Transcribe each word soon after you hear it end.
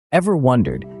Ever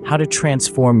wondered how to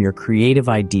transform your creative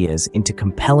ideas into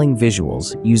compelling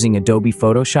visuals using Adobe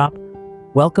Photoshop?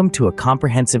 Welcome to a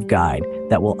comprehensive guide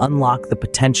that will unlock the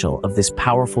potential of this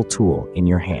powerful tool in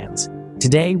your hands.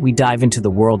 Today, we dive into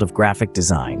the world of graphic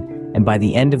design, and by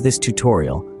the end of this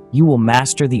tutorial, you will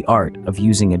master the art of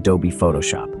using Adobe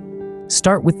Photoshop.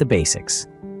 Start with the basics.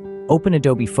 Open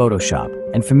Adobe Photoshop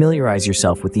and familiarize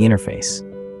yourself with the interface.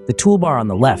 The toolbar on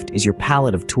the left is your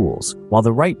palette of tools, while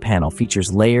the right panel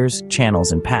features layers,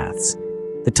 channels, and paths.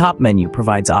 The top menu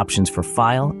provides options for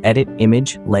File, Edit,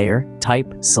 Image, Layer,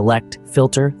 Type, Select,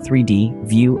 Filter, 3D,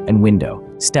 View, and Window.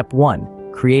 Step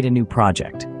 1. Create a new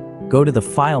project. Go to the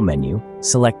File menu,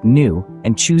 select New,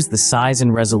 and choose the size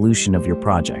and resolution of your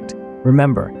project.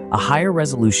 Remember, a higher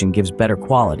resolution gives better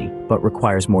quality, but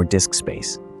requires more disk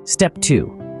space. Step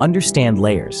 2. Understand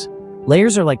layers.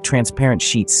 Layers are like transparent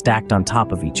sheets stacked on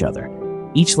top of each other.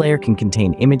 Each layer can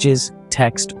contain images,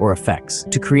 text, or effects.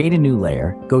 To create a new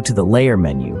layer, go to the Layer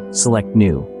menu, select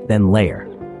New, then Layer.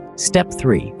 Step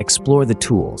 3. Explore the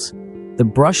tools. The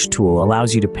Brush tool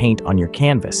allows you to paint on your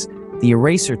canvas. The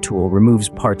Eraser tool removes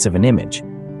parts of an image.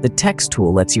 The Text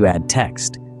tool lets you add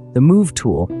text. The Move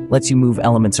tool lets you move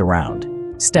elements around.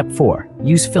 Step 4.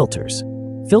 Use filters.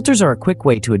 Filters are a quick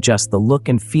way to adjust the look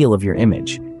and feel of your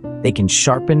image. They can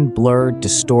sharpen, blur,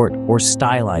 distort, or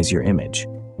stylize your image.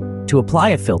 To apply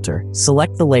a filter,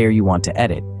 select the layer you want to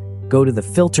edit, go to the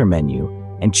Filter menu,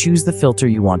 and choose the filter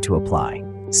you want to apply.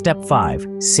 Step 5.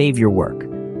 Save your work.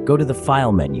 Go to the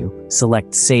File menu,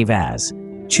 select Save As,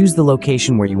 choose the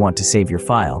location where you want to save your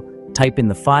file, type in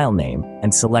the file name,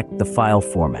 and select the file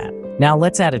format. Now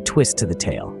let's add a twist to the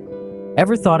tale.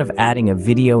 Ever thought of adding a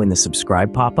video in the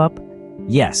subscribe pop-up?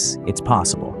 Yes, it's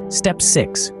possible. Step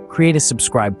 6. Create a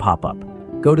subscribe pop-up.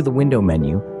 Go to the Window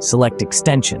menu, select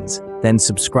Extensions, then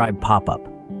Subscribe pop-up.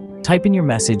 Type in your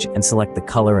message and select the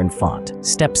color and font.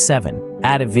 Step 7.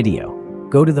 Add a video.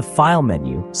 Go to the File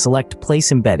menu, select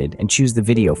Place Embedded, and choose the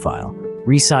video file.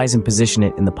 Resize and position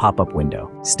it in the pop-up window.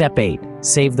 Step 8.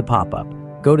 Save the pop-up.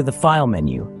 Go to the File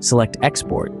menu, select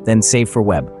Export, then Save for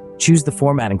Web. Choose the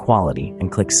format and quality,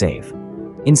 and click Save.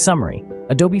 In summary,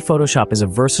 Adobe Photoshop is a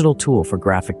versatile tool for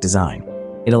graphic design.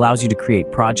 It allows you to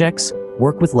create projects,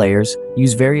 work with layers,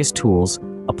 use various tools,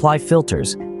 apply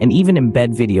filters, and even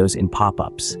embed videos in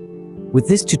pop-ups. With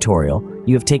this tutorial,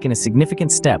 you have taken a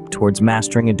significant step towards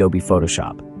mastering Adobe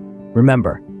Photoshop.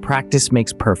 Remember, practice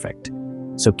makes perfect.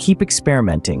 So keep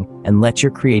experimenting and let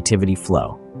your creativity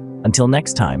flow. Until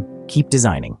next time, keep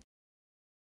designing.